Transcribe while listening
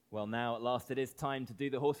Well, now at last it is time to do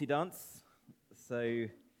the horsey dance. So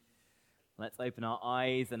let's open our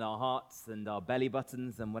eyes and our hearts and our belly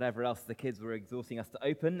buttons and whatever else the kids were exhorting us to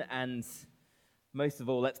open. And most of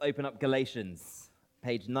all, let's open up Galatians,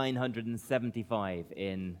 page 975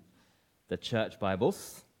 in the church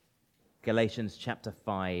Bibles. Galatians chapter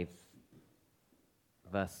 5,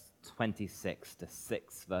 verse 26 to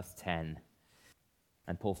 6, verse 10.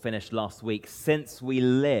 And Paul finished last week, since we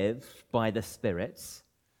live by the Spirit,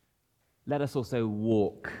 let us also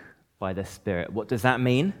walk by the Spirit. What does that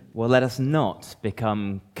mean? Well, let us not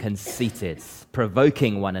become conceited,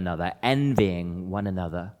 provoking one another, envying one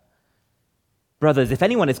another. Brothers, if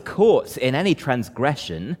anyone is caught in any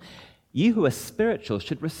transgression, you who are spiritual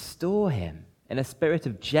should restore him in a spirit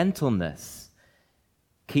of gentleness.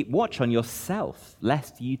 Keep watch on yourself,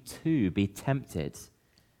 lest you too be tempted.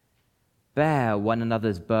 Bear one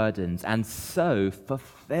another's burdens, and so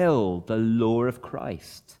fulfill the law of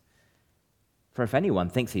Christ. For if anyone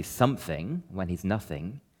thinks he's something when he's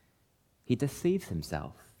nothing, he deceives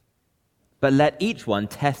himself. But let each one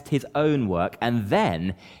test his own work, and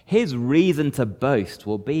then his reason to boast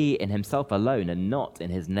will be in himself alone and not in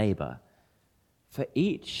his neighbor. For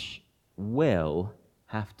each will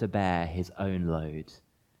have to bear his own load.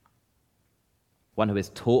 One who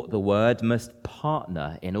is taught the word must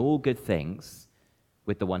partner in all good things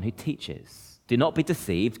with the one who teaches. Do not be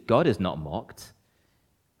deceived, God is not mocked.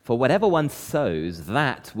 For whatever one sows,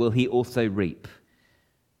 that will he also reap.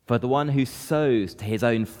 For the one who sows to his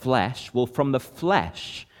own flesh will from the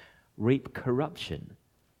flesh reap corruption.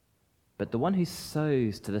 But the one who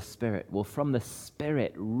sows to the Spirit will from the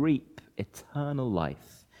Spirit reap eternal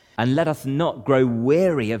life. And let us not grow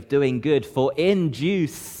weary of doing good, for in due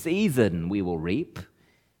season we will reap,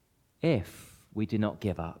 if we do not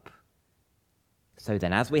give up. So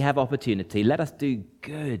then, as we have opportunity, let us do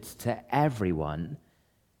good to everyone,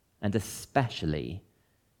 and especially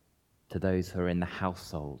to those who are in the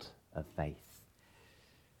household of faith.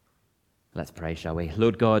 Let's pray, shall we?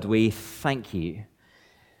 Lord God, we thank you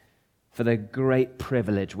for the great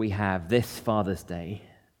privilege we have this Father's Day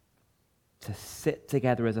to sit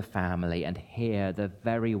together as a family and hear the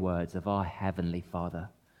very words of our Heavenly Father.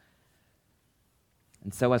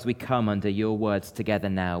 And so as we come under your words together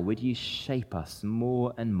now, would you shape us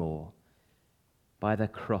more and more by the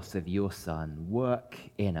cross of your Son, work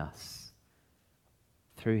in us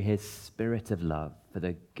through his Spirit of love for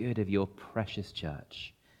the good of your precious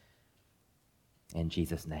church. In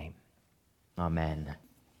Jesus' name, amen.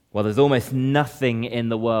 Well, there's almost nothing in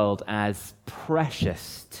the world as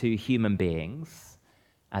precious to human beings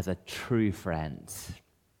as a true friend.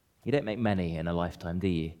 You don't make many in a lifetime, do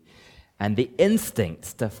you? And the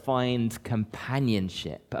instinct to find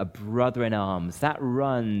companionship, a brother in arms, that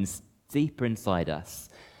runs deeper inside us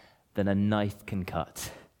than a knife can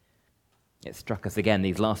cut. It struck us again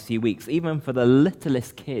these last few weeks, even for the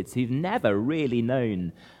littlest kids who've never really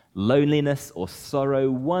known loneliness or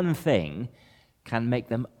sorrow. One thing can make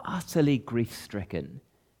them utterly grief-stricken,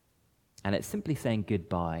 and it's simply saying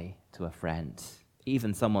goodbye to a friend,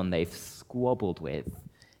 even someone they've squabbled with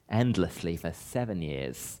endlessly for 7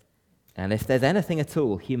 years. And if there's anything at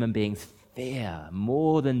all human beings fear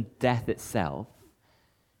more than death itself,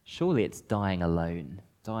 surely it's dying alone,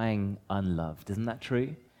 dying unloved. Isn't that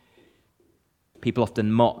true? People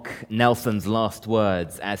often mock Nelson's last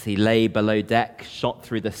words as he lay below deck, shot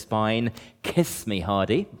through the spine. "Kiss me,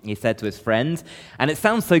 Hardy," he said to his friend. And it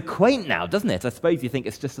sounds so quaint now, doesn't it? I suppose you think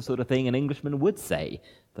it's just the sort of thing an Englishman would say,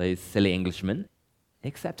 those silly Englishmen.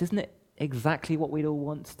 Except, isn't it exactly what we'd all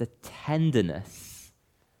want? The tenderness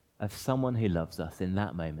of someone who loves us in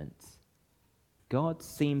that moment. God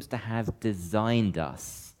seems to have designed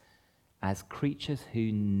us as creatures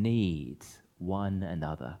who need one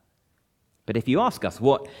another. But if you ask us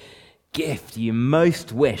what gift you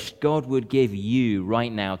most wish God would give you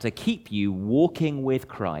right now to keep you walking with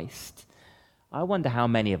Christ, I wonder how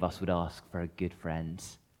many of us would ask for a good friend.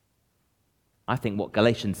 I think what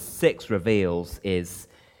Galatians 6 reveals is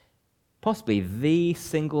possibly the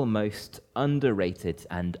single most underrated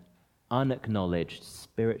and unacknowledged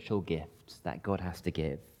spiritual gift that God has to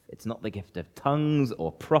give. It's not the gift of tongues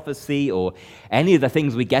or prophecy or any of the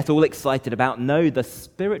things we get all excited about. No, the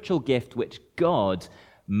spiritual gift which God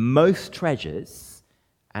most treasures,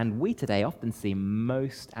 and we today often seem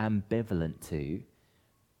most ambivalent to,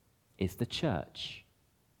 is the church.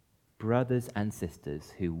 Brothers and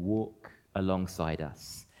sisters who walk alongside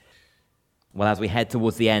us. Well, as we head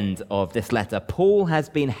towards the end of this letter, Paul has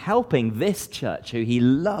been helping this church, who he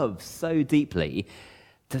loves so deeply,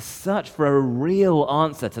 to search for a real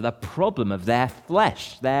answer to the problem of their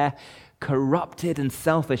flesh, their corrupted and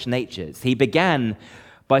selfish natures. He began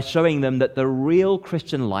by showing them that the real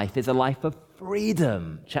Christian life is a life of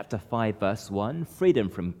freedom. Chapter 5, verse 1, freedom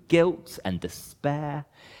from guilt and despair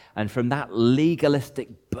and from that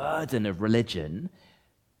legalistic burden of religion.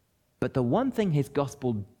 But the one thing his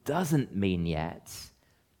gospel doesn't mean yet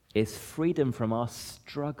is freedom from our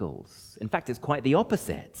struggles. In fact, it's quite the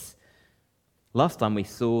opposite. Last time we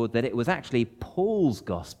saw that it was actually Paul's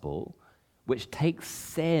gospel which takes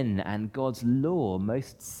sin and God's law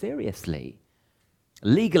most seriously.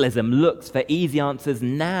 Legalism looks for easy answers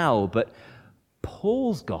now, but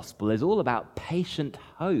Paul's gospel is all about patient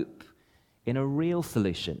hope in a real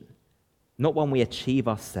solution. Not one we achieve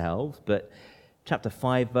ourselves, but chapter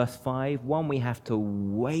 5, verse 5, one we have to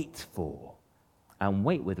wait for, and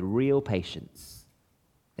wait with real patience.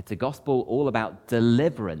 It's a gospel all about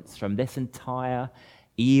deliverance from this entire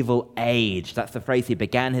evil age. That's the phrase he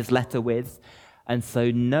began his letter with. And so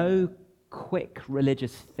no quick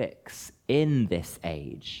religious fix in this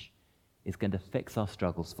age is going to fix our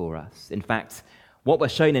struggles for us. In fact, what we're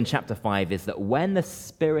shown in chapter 5 is that when the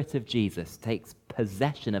Spirit of Jesus takes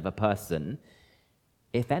possession of a person,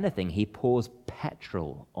 if anything, he pours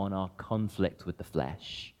petrol on our conflict with the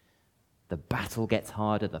flesh. The battle gets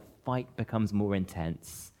harder, the fight becomes more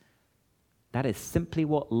intense. That is simply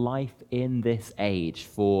what life in this age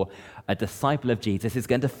for a disciple of Jesus is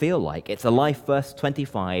going to feel like. It's a life, verse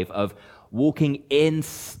 25, of walking in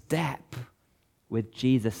step with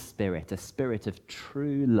Jesus' Spirit, a spirit of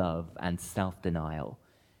true love and self-denial.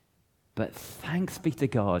 But thanks be to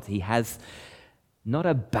God, he has not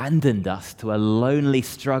abandoned us to a lonely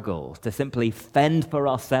struggle to simply fend for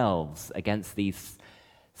ourselves against these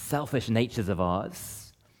selfish natures of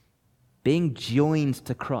ours. Being joined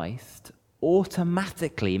to Christ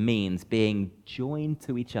automatically means being joined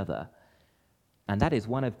to each other. And that is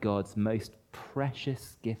one of God's most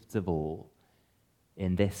precious gifts of all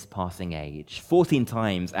in this passing age. 14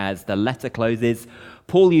 times as the letter closes,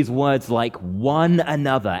 Paul used words like one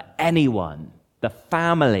another, anyone, the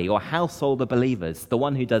family or household of believers, the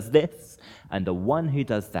one who does this and the one who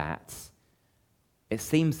does that. It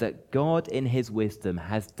seems that God in his wisdom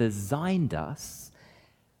has designed us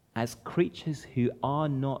as creatures who are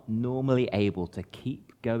not normally able to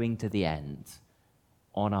keep going to the end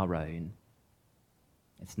on our own.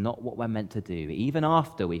 It's not what we're meant to do, even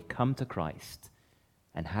after we've come to Christ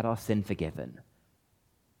and had our sin forgiven.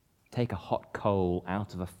 Take a hot coal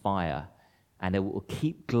out of a fire and it will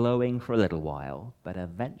keep glowing for a little while, but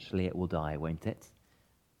eventually it will die, won't it?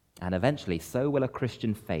 And eventually so will a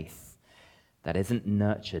Christian faith that isn't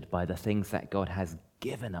nurtured by the things that God has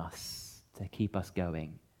given us to keep us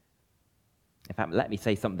going. In fact, let me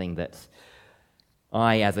say something that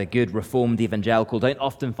I, as a good Reformed evangelical, don't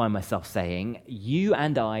often find myself saying. You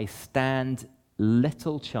and I stand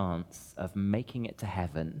little chance of making it to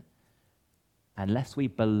heaven unless we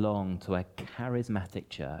belong to a charismatic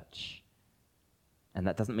church. And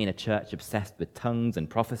that doesn't mean a church obsessed with tongues and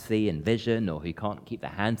prophecy and vision, or who can't keep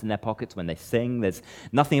their hands in their pockets when they sing. There's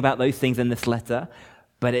nothing about those things in this letter,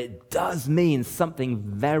 but it does mean something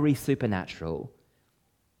very supernatural.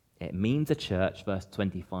 It means a church, verse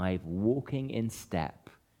 25, walking in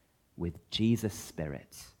step with Jesus'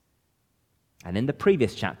 Spirit. And in the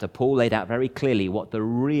previous chapter, Paul laid out very clearly what the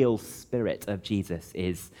real Spirit of Jesus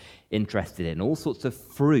is interested in. All sorts of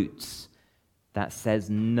fruits that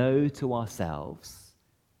says no to ourselves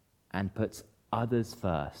and puts others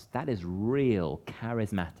first. That is real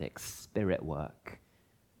charismatic Spirit work.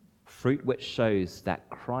 Fruit which shows that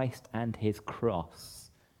Christ and his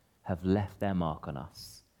cross have left their mark on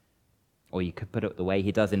us. Or you could put it the way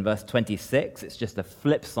he does in verse 26. It's just the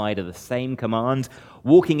flip side of the same command.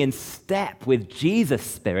 Walking in step with Jesus'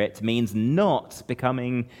 Spirit means not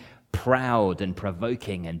becoming proud and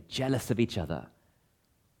provoking and jealous of each other.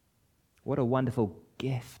 What a wonderful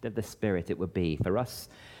gift of the Spirit it would be for us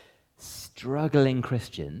struggling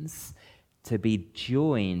Christians to be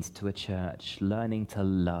joined to a church learning to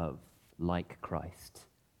love like Christ,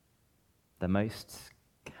 the most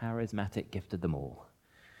charismatic gift of them all.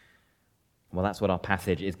 Well, that's what our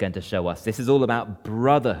passage is going to show us. This is all about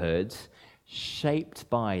brotherhood shaped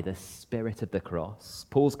by the Spirit of the cross.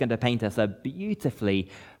 Paul's going to paint us a beautifully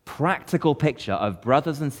practical picture of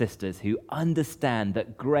brothers and sisters who understand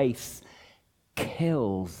that grace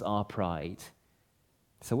kills our pride.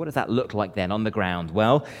 So what does that look like then on the ground?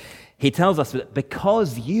 Well, he tells us that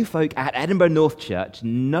because you folk at Edinburgh North Church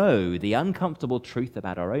know the uncomfortable truth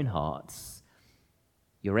about our own hearts,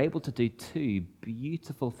 you're able to do two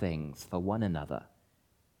beautiful things for one another.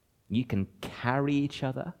 You can carry each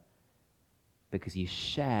other because you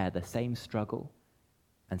share the same struggle.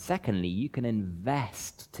 And secondly, you can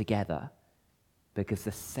invest together because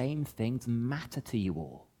the same things matter to you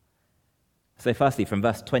all. So firstly, from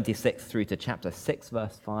verse 26 through to chapter 6,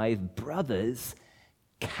 verse 5, brothers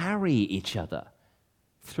carry each other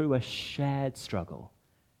through a shared struggle.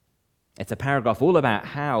 It's a paragraph all about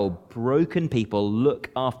how broken people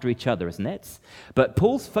look after each other, isn't it? But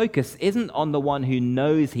Paul's focus isn't on the one who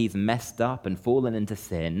knows he's messed up and fallen into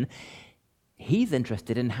sin. He's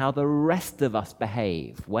interested in how the rest of us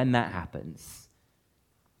behave when that happens.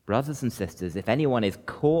 Brothers and sisters, if anyone is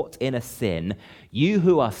caught in a sin, you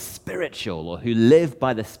who are spiritual or who live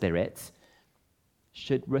by the Spirit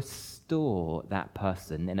should restore that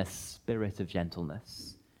person in a spirit of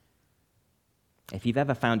gentleness. If you've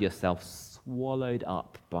ever found yourself swallowed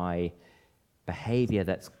up by behavior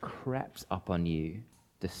that's crept up on you,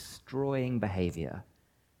 destroying behavior,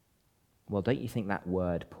 well, don't you think that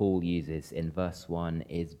word Paul uses in verse 1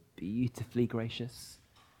 is beautifully gracious?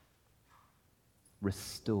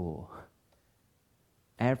 Restore.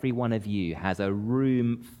 Every one of you has a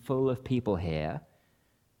room full of people here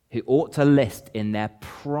who ought to list in their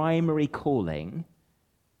primary calling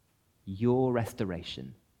your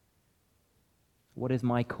restoration. What is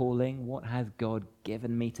my calling? What has God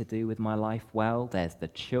given me to do with my life? Well, there's the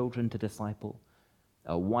children to disciple,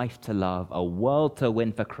 a wife to love, a world to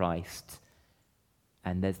win for Christ,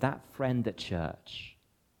 and there's that friend at church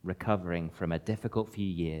recovering from a difficult few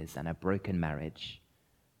years and a broken marriage.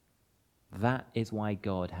 That is why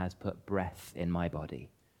God has put breath in my body.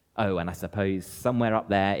 Oh, and I suppose somewhere up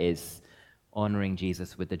there is honoring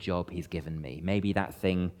Jesus with the job he's given me. Maybe that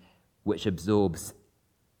thing which absorbs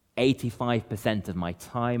 85% of my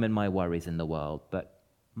time and my worries in the world, but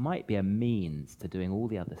might be a means to doing all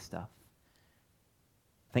the other stuff.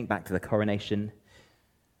 Think back to the coronation.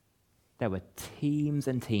 There were teams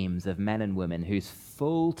and teams of men and women whose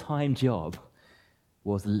full-time job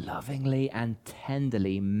was lovingly and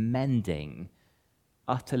tenderly mending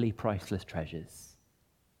utterly priceless treasures,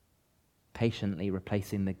 patiently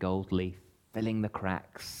replacing the gold leaf, filling the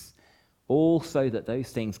cracks, all so that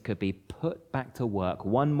those things could be put back to work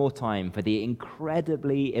one more time for the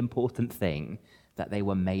incredibly important thing that they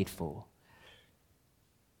were made for.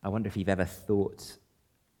 I wonder if you've ever thought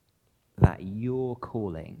that your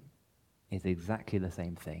calling is exactly the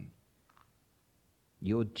same thing.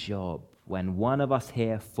 Your job, when one of us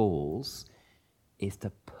here falls, is to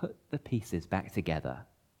put the pieces back together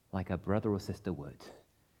like a brother or sister would.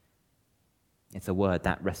 It's a word,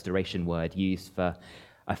 that restoration word, used for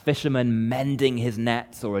a fisherman mending his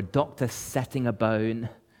nets or a doctor setting a bone.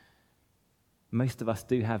 Most of us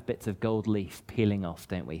do have bits of gold leaf peeling off,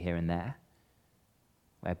 don't we, here and there?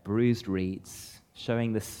 We're bruised reeds,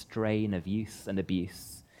 showing the strain of use and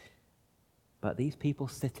abuse. But these people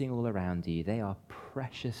sitting all around you, they are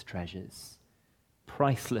precious treasures,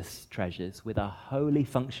 priceless treasures with a holy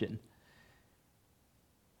function.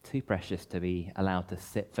 Too precious to be allowed to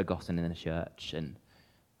sit forgotten in a church and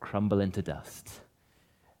crumble into dust.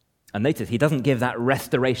 And notice, he doesn't give that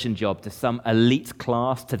restoration job to some elite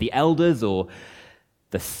class, to the elders or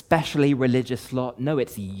the specially religious lot. No,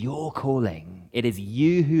 it's your calling. It is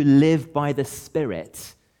you who live by the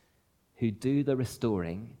Spirit who do the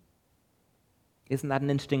restoring. Isn't that an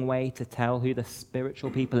interesting way to tell who the spiritual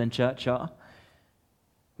people in church are?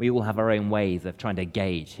 We all have our own ways of trying to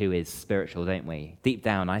gauge who is spiritual, don't we? Deep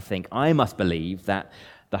down, I must believe that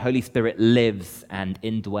the Holy Spirit lives and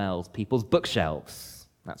indwells people's bookshelves.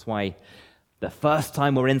 That's why the first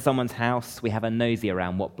time we're in someone's house, we have a nosy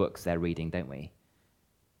around what books they're reading, don't we?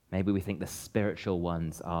 Maybe we think the spiritual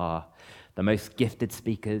ones are the most gifted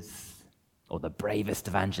speakers or the bravest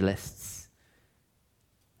evangelists.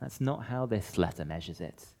 That's not how this letter measures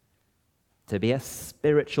it. To be a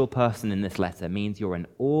spiritual person in this letter means you're an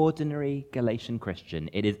ordinary Galatian Christian.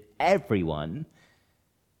 It is everyone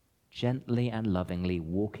gently and lovingly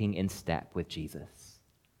walking in step with Jesus.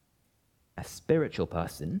 A spiritual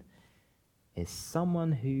person is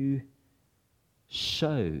someone who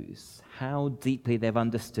shows how deeply they've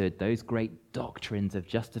understood those great doctrines of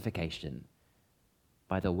justification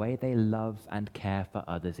by the way they love and care for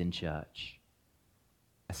others in church,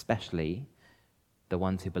 especially the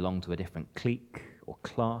ones who belong to a different clique or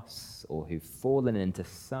class or who've fallen into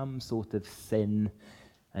some sort of sin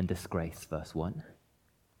and disgrace, verse 1.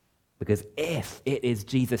 Because if it is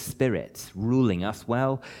Jesus' Spirit ruling us,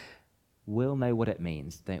 well, we'll know what it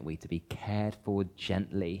means, don't we, to be cared for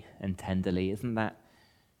gently and tenderly. Isn't that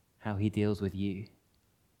how he deals with you?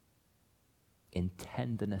 In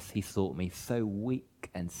tenderness he sought me, so weak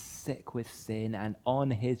and sick with sin, and on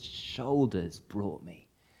his shoulders brought me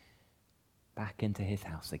back into his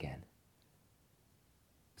house again.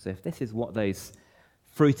 So if this is what those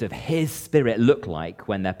fruit of his Spirit look like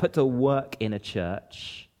when they're put to work in a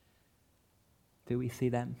church? Do we see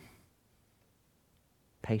them?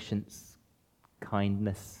 Patience,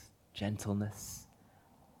 kindness, gentleness.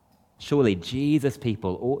 Surely Jesus'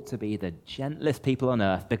 people ought to be the gentlest people on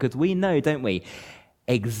earth, because we know, don't we,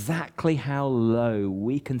 exactly how low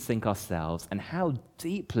we can sink ourselves and how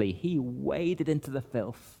deeply he waded into the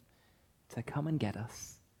filth to come and get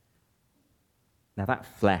us. Now that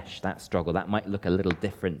flesh, that struggle, that might look a little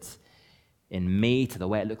different in me to the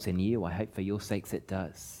way it looks in you. I hope for your sakes it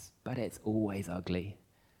does. But it's always ugly.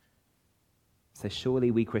 So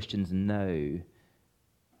surely we Christians know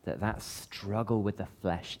that struggle with the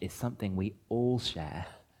flesh is something we all share.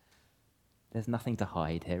 There's nothing to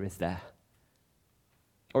hide here, is there?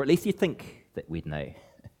 Or at least you think that we'd know.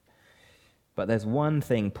 But there's one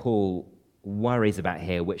thing Paul worries about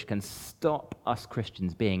here which can stop us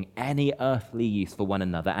Christians being any earthly use for one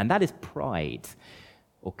another, and that is pride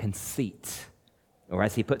or conceit. Or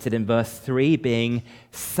as he puts it in verse 3, being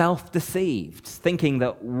self-deceived, thinking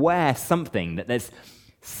that that there's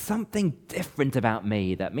something different about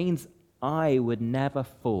me that means I would never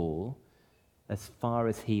fall as far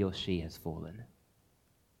as he or she has fallen.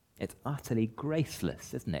 It's utterly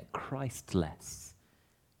graceless, isn't it? Christless.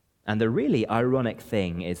 And the really ironic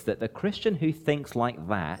thing is that the Christian who thinks like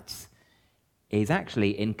that is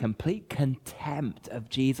actually in complete contempt of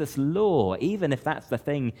Jesus' law, even if that's the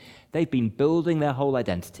thing they've been building their whole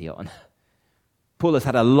identity on. Paul has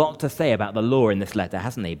had a lot to say about the law in this letter,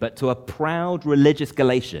 hasn't he? But to a proud religious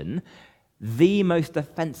Galatian, the most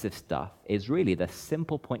offensive stuff is really the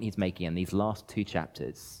simple point he's making in these last 2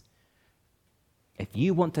 chapters. If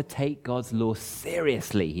you want to take God's law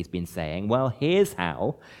seriously, he's been saying, well, here's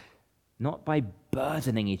how. Not by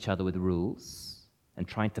burdening each other with rules and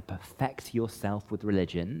trying to perfect yourself with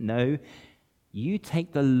religion. No, you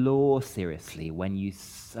take the law seriously when you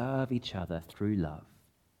serve each other through love,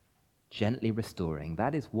 gently restoring.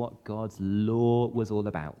 That is what God's law was all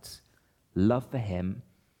about. Love for him,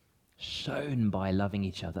 shown by loving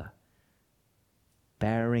each other,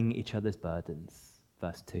 bearing each other's burdens.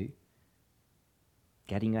 Verse 2.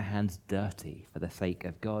 Getting your hands dirty for the sake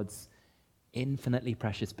of God's infinitely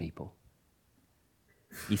precious people.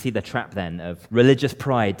 You see the trap then of religious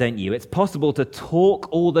pride, don't you? It's possible to talk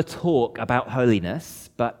all the talk about holiness,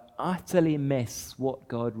 but utterly miss what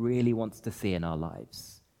God really wants to see in our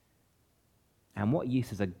lives. And what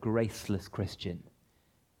use is a graceless Christian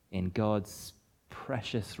in God's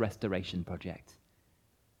precious restoration project?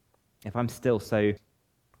 If I'm still so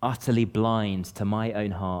utterly blind to my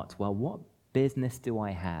own heart, well, what business do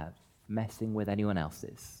I have messing with anyone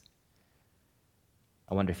else's?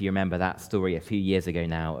 I wonder if you remember that story a few years ago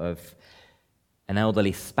now of an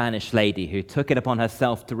elderly Spanish lady who took it upon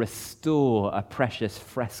herself to restore a precious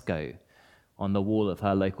fresco on the wall of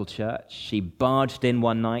her local church. She barged in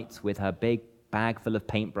one night with her big bag full of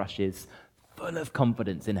paintbrushes, full of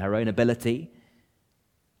confidence in her own ability.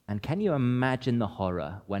 And can you imagine the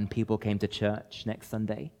horror when people came to church next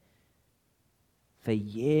Sunday? For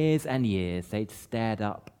years and years, they'd stared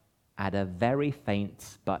up at a very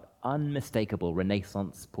faint but unmistakable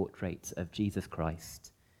Renaissance portrait of Jesus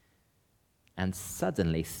Christ. And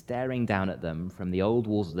suddenly, staring down at them from the old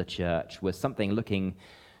walls of the church was something looking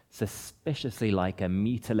suspiciously like a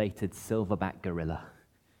mutilated silverback gorilla.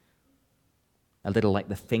 A little like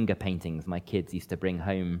the finger paintings my kids used to bring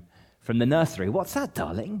home from the nursery. What's that,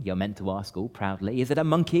 darling? You're meant to ask all proudly. Is it a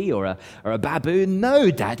monkey or a baboon? No,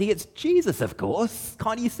 Daddy, it's Jesus, of course.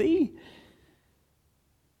 Can't you see?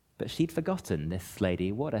 But she'd forgotten, this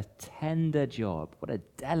lady, what a tender job, what a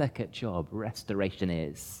delicate job restoration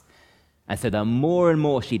is. And so the more and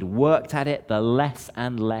more she'd worked at it, the less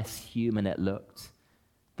and less human it looked,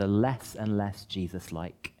 the less and less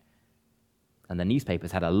Jesus-like. And the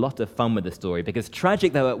newspapers had a lot of fun with the story because,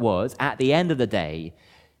 tragic though it was, at the end of the day,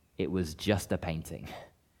 it was just a painting.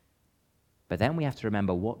 But then we have to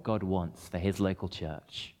remember what God wants for his local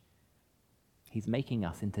church. He's making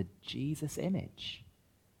us into Jesus' image.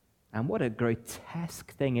 And what a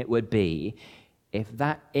grotesque thing it would be if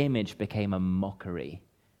that image became a mockery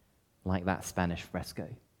like that Spanish fresco.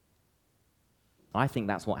 I think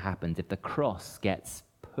that's what happens if the cross gets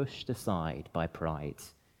pushed aside by pride.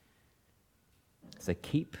 So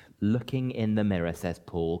keep looking in the mirror, says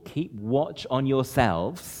Paul. Keep watch on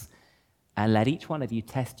yourselves and let each one of you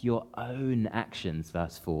test your own actions,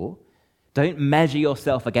 verse 4. Don't measure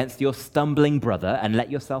yourself against your stumbling brother and let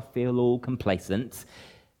yourself feel all complacent,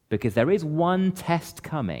 because there is one test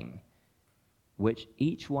coming which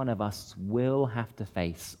each one of us will have to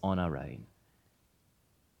face on our own.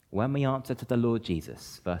 When we answer to the Lord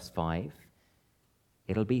Jesus, verse 5,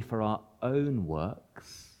 It'll be for our own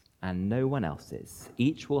works and no one else's.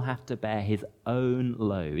 Each will have to bear his own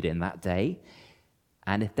load in that day.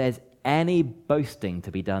 And if there's any boasting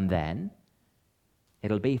to be done then,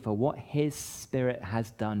 it'll be for what his Spirit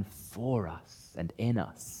has done for us and in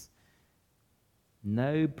us.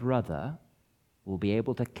 No brother will be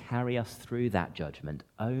able to carry us through that judgment,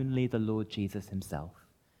 only the Lord Jesus himself.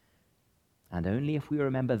 And only if we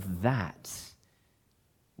remember that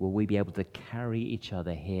will we be able to carry each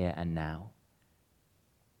other here and now.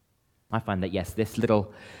 I find that, yes, this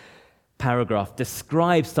little paragraph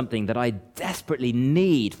describes something that I desperately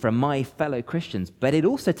need from my fellow Christians, but it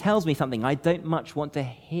also tells me something I don't much want to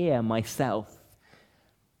hear myself.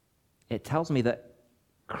 It tells me that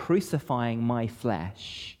crucifying my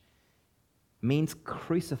flesh means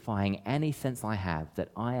crucifying any sense I have that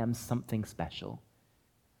I am something special,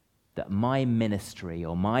 that my ministry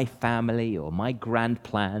or my family or my grand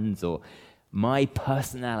plans or my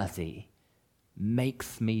personality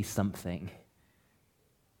makes me something.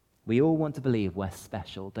 We all want to believe we're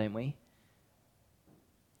special, don't we?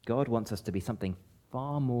 God wants us to be something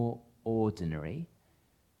far more ordinary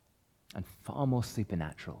and far more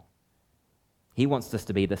supernatural. He wants us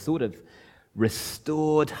to be the sort of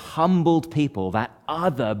restored, humbled people that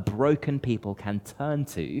other broken people can turn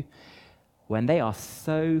to when they are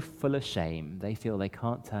so full of shame they feel they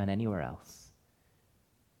can't turn anywhere else,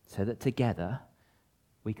 so that together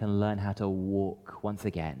we can learn how to walk once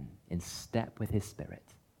again in step with his Spirit.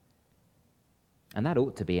 And that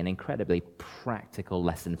ought to be an incredibly practical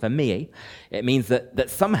lesson. For me, it means that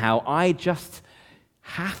somehow I just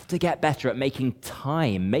have to get better at making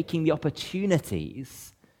time, making the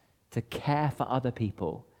opportunities to care for other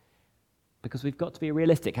people. Because we've got to be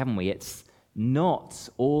realistic, haven't we? It's not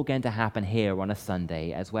all going to happen here on a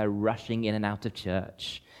Sunday as we're rushing in and out of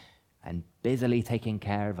church and busily taking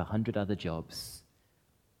care of 100 other jobs.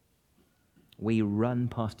 We run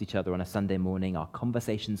past each other on a Sunday morning, our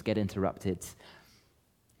conversations get interrupted.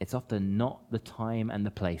 It's often not the time and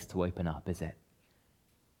the place to open up, is it?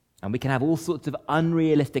 And we can have all sorts of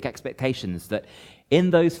unrealistic expectations that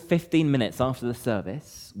in those 15 minutes after the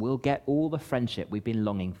service, we'll get all the friendship we've been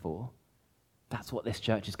longing for. That's what this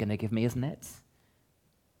church is going to give me, isn't it?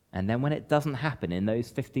 And then when it doesn't happen in those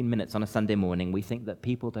 15 minutes on a Sunday morning, we think that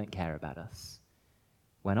people don't care about us.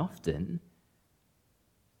 When often,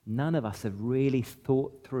 none of us have really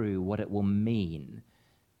thought through what it will mean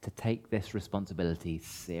to take this responsibility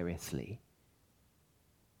seriously.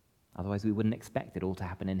 Otherwise, we wouldn't expect it all to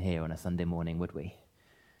happen in here on a Sunday morning, would we?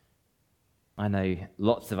 I know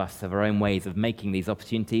lots of us have our own ways of making these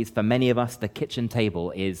opportunities. For many of us, the kitchen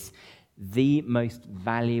table is the most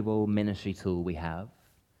valuable ministry tool we have.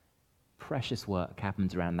 Precious work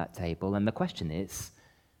happens around that table, and the question is,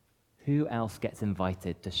 who else gets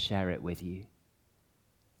invited to share it with you?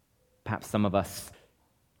 Perhaps some of us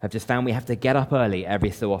have just found we have to get up early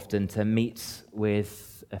every so often to meet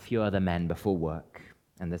with a few other men before work.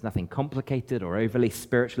 And there's nothing complicated or overly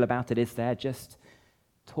spiritual about it, is there? Just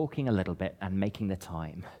talking a little bit and making the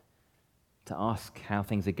time to ask how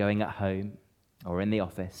things are going at home or in the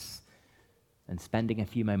office and spending a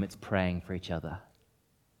few moments praying for each other.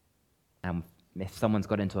 And if someone's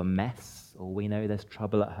got into a mess or we know there's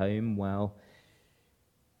trouble at home, well,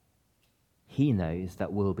 he knows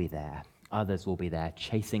that we'll be there. Others will be there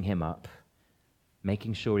chasing him up,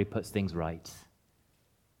 making sure he puts things right.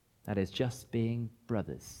 That is just being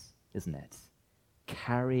brothers, isn't it?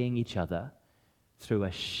 Carrying each other through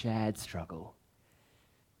a shared struggle.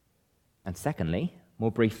 And secondly,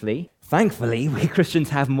 more briefly, thankfully, we Christians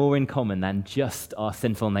have more in common than just our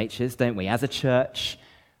sinful natures, don't we? As a church,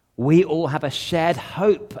 we all have a shared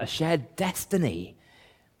hope, a shared destiny,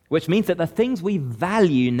 which means that the things we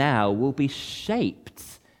value now will be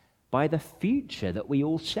shaped by the future that we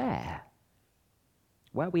all share.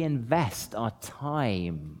 Where we invest our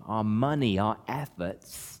time, our money, our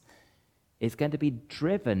efforts is going to be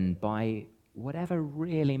driven by whatever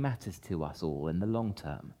really matters to us all in the long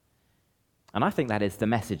term. And I think that is the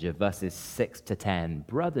message of verses 6 to 10.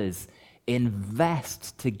 Brothers,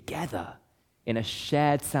 invest together in a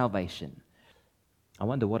shared salvation. I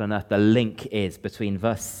wonder what on earth the link is between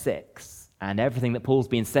verse 6 and everything that Paul's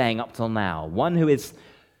been saying up till now. One who is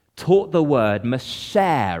taught the word must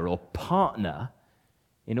share or partner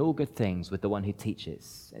in all good things with the one who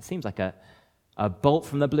teaches. It seems like a bolt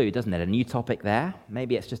from the blue, doesn't it? A new topic there.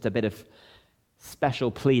 Maybe it's just a bit of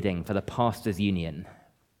special pleading for the pastors' union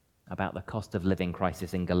about the cost of living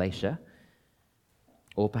crisis in Galatia.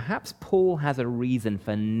 Or perhaps Paul has a reason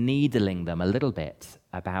for needling them a little bit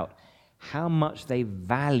about how much they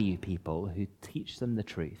value people who teach them the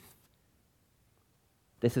truth.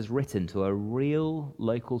 This is written to a real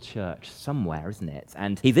local church somewhere, isn't it?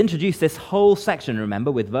 And he's introduced this whole section,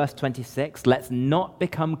 remember, with verse 26, let's not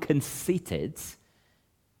become conceited.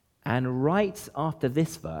 And right after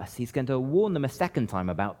this verse, he's going to warn them a second time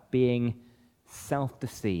about being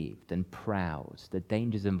self-deceived and proud, the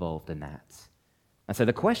dangers involved in that. And so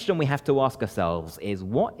the question we have to ask ourselves is,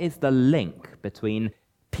 what is the link between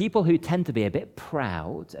people who tend to be a bit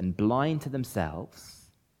proud and blind to themselves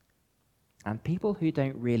and people who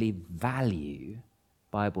don't really value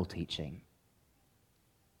Bible teaching?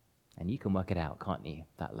 And you can work it out, can't you,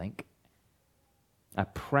 that link? A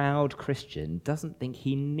proud Christian doesn't think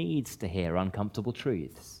he needs to hear uncomfortable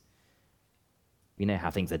truths. We know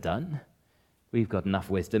how things are done. We've got enough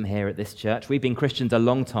wisdom here at this church. We've been Christians a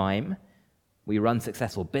long time. We run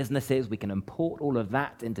successful businesses. We can import all of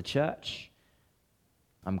that into church.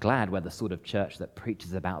 I'm glad we're the sort of church that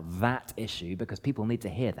preaches about that issue because people need to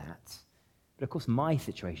hear that. But of course, my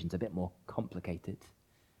situation's a bit more complicated.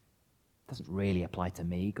 It doesn't really apply to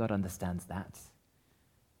me. God understands that.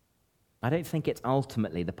 I don't think it's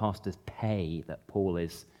ultimately the pastor's pay that Paul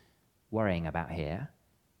is worrying about here.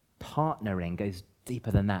 Partnering goes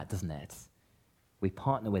deeper than that, doesn't it? We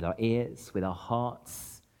partner with our ears, with our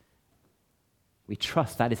hearts. We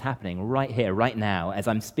trust that is happening right here, right now, as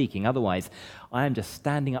I'm speaking. Otherwise, I am just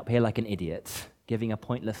standing up here like an idiot, giving a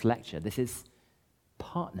pointless lecture. This is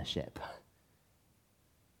partnership.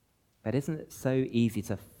 But isn't it so easy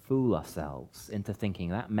to fool ourselves into thinking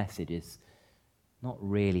that message is not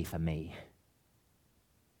really for me?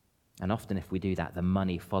 And often if we do that, the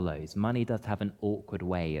money follows. Money does have an awkward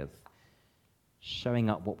way of showing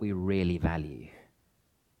up what we really value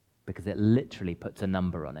because it literally puts a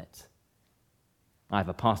number on it. I have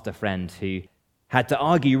a pastor friend who had to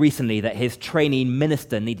argue recently that his trainee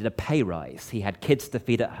minister needed a pay rise. He had kids to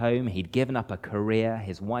feed at home. He'd given up a career.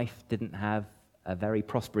 His wife didn't have a very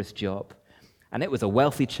prosperous job. And it was a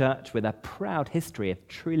wealthy church with a proud history of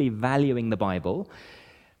truly valuing the Bible.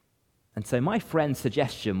 And so my friend's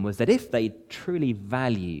suggestion was that if they truly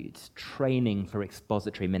valued training for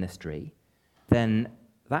expository ministry, then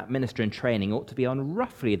that minister in training ought to be on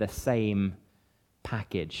roughly the same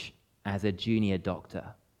package as a junior doctor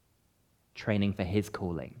training for his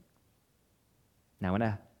calling. Now, in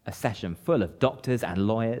a session full of doctors and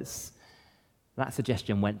lawyers, that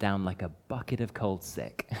suggestion went down like a bucket of cold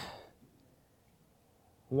sick.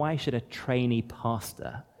 Why should a trainee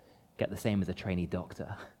pastor get the same as a trainee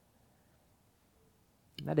doctor?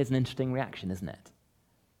 That is an interesting reaction, isn't it?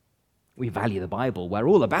 We value the Bible. We're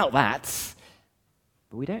all about that.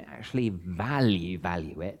 But we don't actually value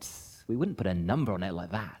it. We wouldn't put a number on it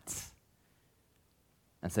like that.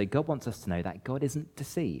 And so God wants us to know that God isn't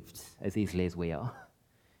deceived as easily as we are.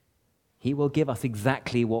 He will give us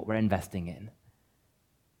exactly what we're investing in.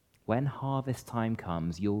 When harvest time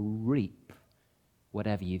comes, you'll reap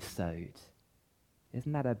whatever you've sowed.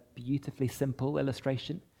 Isn't that a beautifully simple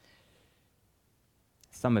illustration?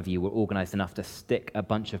 Some of you were organized enough to stick a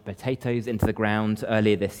bunch of potatoes into the ground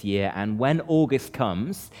earlier this year, and when August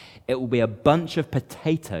comes, it will be a bunch of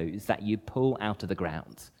potatoes that you pull out of the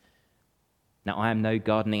ground. Now, I am no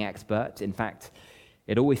gardening expert. In fact,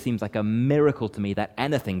 it always seems like a miracle to me that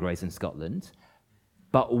anything grows in Scotland.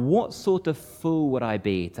 But what sort of fool would I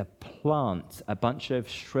be to plant a bunch of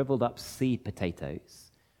shriveled up seed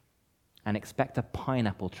potatoes and expect a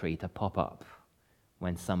pineapple tree to pop up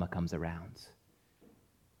when summer comes around?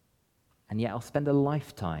 And yet I'll spend a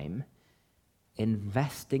lifetime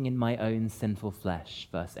investing in my own sinful flesh,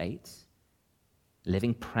 verse 8,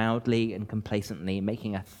 living proudly and complacently,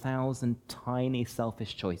 making 1,000 tiny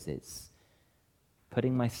selfish choices,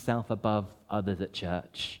 putting myself above others at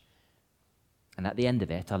church. And at the end of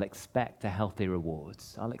it, I'll expect a healthy reward.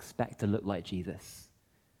 I'll expect to look like Jesus.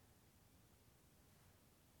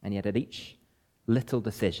 And yet at each little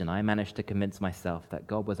decision, I managed to convince myself that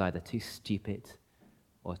God was either too stupid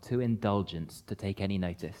or too indulgent to take any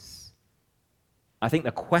notice. I think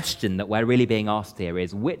the question that we're really being asked here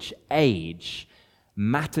is, which age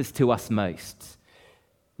matters to us most?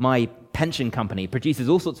 My pension company produces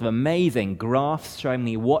all sorts of amazing graphs showing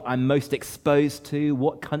me what I'm most exposed to,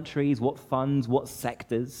 what countries, what funds, what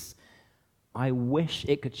sectors. I wish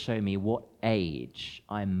it could show me what age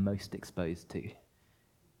I'm most exposed to.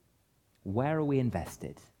 Where are we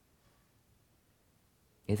invested?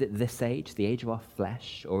 Is it this age, the age of our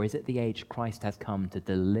flesh, or is it the age Christ has come to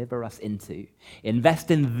deliver us into? Invest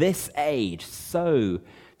in this age, sow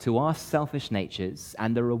to our selfish natures,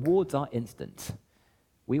 and the rewards are instant.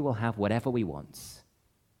 We will have whatever we want,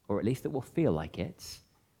 or at least it will feel like it.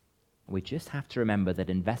 We just have to remember that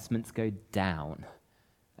investments go down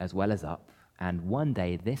as well as up, and one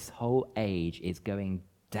day this whole age is going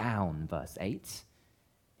down, verse 8.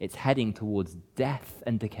 It's heading towards death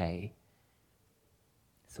and decay.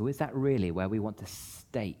 So is that really where we want to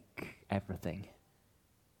stake everything?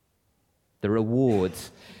 The reward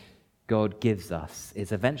God gives us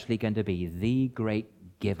is eventually going to be the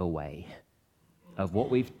great giveaway of what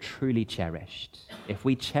we've truly cherished. If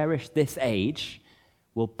we cherish this age,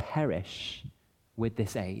 we'll perish with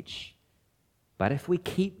this age. But if we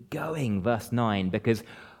keep going, verse 9, because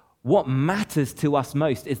what matters to us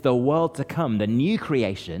most is the world to come, the new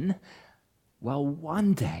creation, well,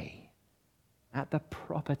 one day, at the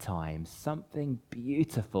proper time, something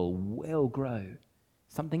beautiful will grow,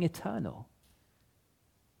 something eternal.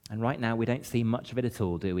 And right now, we don't see much of it at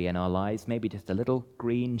all, do we, in our lives? Maybe just a little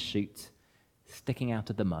green shoot sticking out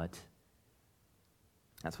of the mud.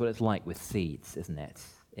 That's what it's like with seeds, isn't it?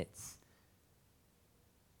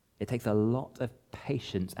 It takes a lot of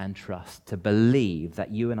patience and trust to believe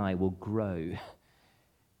that you and I will grow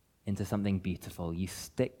into something beautiful. You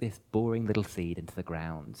stick this boring little seed into the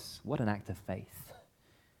ground. What an act of faith.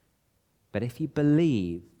 But if you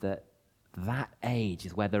believe that that age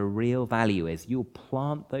is where the real value is, you'll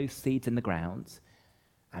plant those seeds in the ground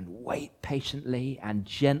and wait patiently and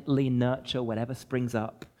gently nurture whatever springs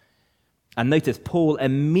up. And notice, Paul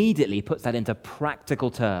immediately puts that into practical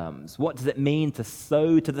terms. What does it mean to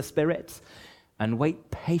sow to the Spirit and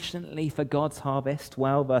wait patiently for God's harvest?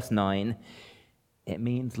 Well, verse 9, it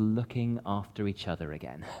means looking after each other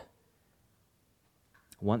again.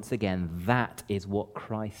 Once again, that is what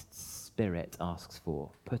Christ's Spirit asks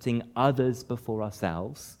for, putting others before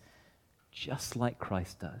ourselves, just like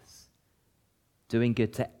Christ does. Doing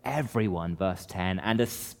good to everyone, verse 10, and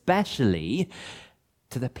especially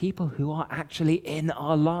to the people who are actually in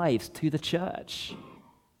our lives, to the church.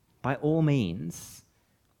 By all means,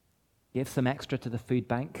 give some extra to the food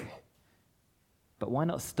bank, but why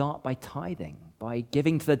not start by tithing, by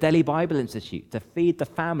giving to the Daily Bible Institute to feed the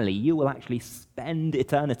family you will actually spend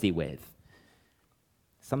eternity with?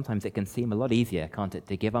 Sometimes it can seem a lot easier, can't it,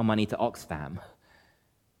 to give our money to Oxfam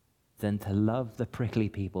than to love the prickly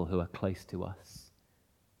people who are close to us.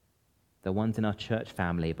 The ones in our church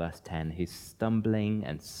family, verse 10, who's stumbling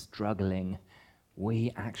and struggling,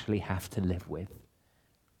 we actually have to live with.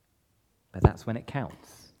 But that's when it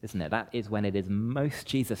counts, isn't it? That is when it is most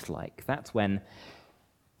Jesus-like. That's when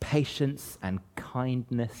patience and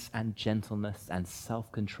kindness and gentleness and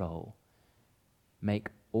self-control make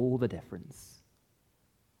all the difference.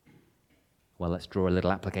 Well, let's draw a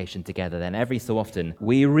little application together then. Every so often,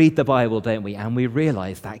 we read the Bible, don't we? And we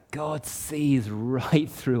realize that God sees right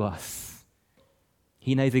through us.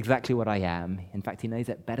 He knows exactly what I am. In fact, he knows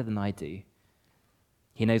it better than I do.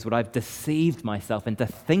 He knows what I've deceived myself into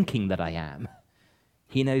thinking that I am.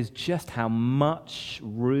 He knows just how much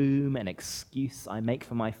room and excuse I make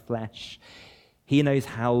for my flesh. He knows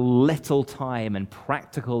how little time and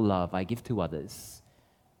practical love I give to others.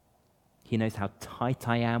 He knows how tight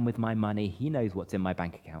I am with my money. He knows what's in my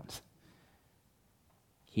bank account.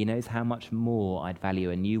 He knows how much more I'd value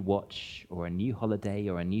a new watch or a new holiday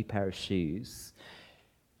or a new pair of shoes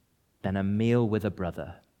than a meal with a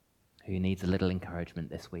brother who needs a little encouragement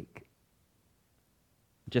this week.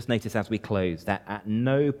 Just notice as we close that at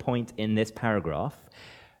no point in this paragraph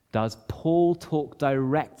does Paul talk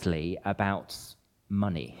directly about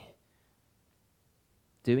money.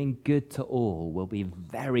 Doing good to all will be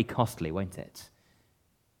very costly, won't it?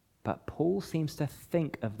 But Paul seems to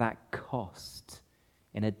think of that cost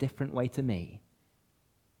in a different way to me.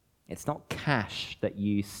 It's not cash that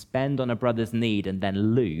you spend on a brother's need and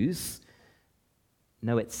then lose.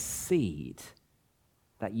 No, it's seed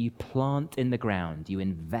that you plant in the ground, you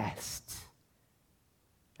invest,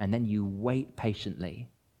 and then you wait patiently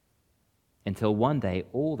until one day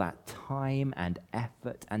all that time and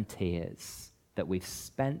effort and tears that we've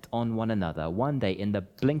spent on one another, one day in the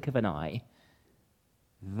blink of an eye,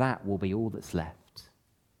 that will be all that's left.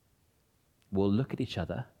 We'll look at each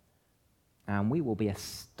other and we will be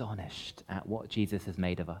astonished at what Jesus has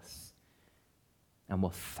made of us. And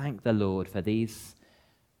we'll thank the Lord for these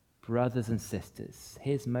brothers and sisters,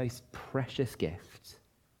 his most precious gift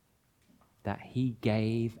that he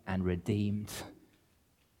gave and redeemed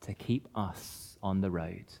to keep us on the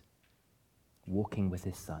road, walking with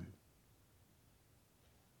his Son.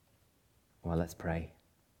 Well, let's pray.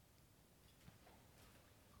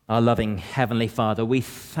 Our loving Heavenly Father, we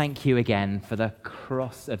thank you again for the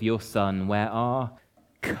cross of your Son, where our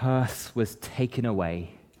curse was taken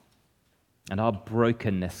away and our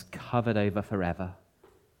brokenness covered over forever.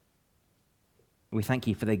 We thank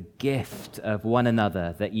you for the gift of one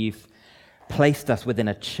another, that you've placed us within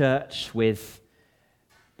a church with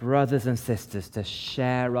brothers and sisters to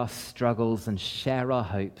share our struggles and share our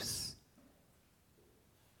hopes.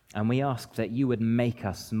 And we ask that you would make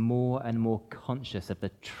us more and more conscious of the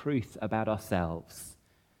truth about ourselves,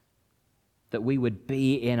 that we would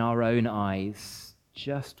be in our own eyes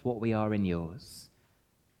just what we are in yours,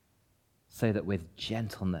 so that with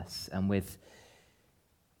gentleness and with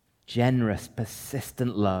generous,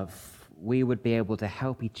 persistent love, we would be able to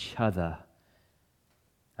help each other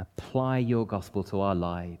apply your gospel to our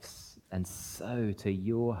lives, and so to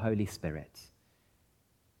your Holy Spirit.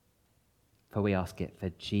 For we ask it for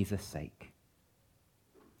Jesus' sake.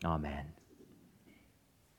 Amen.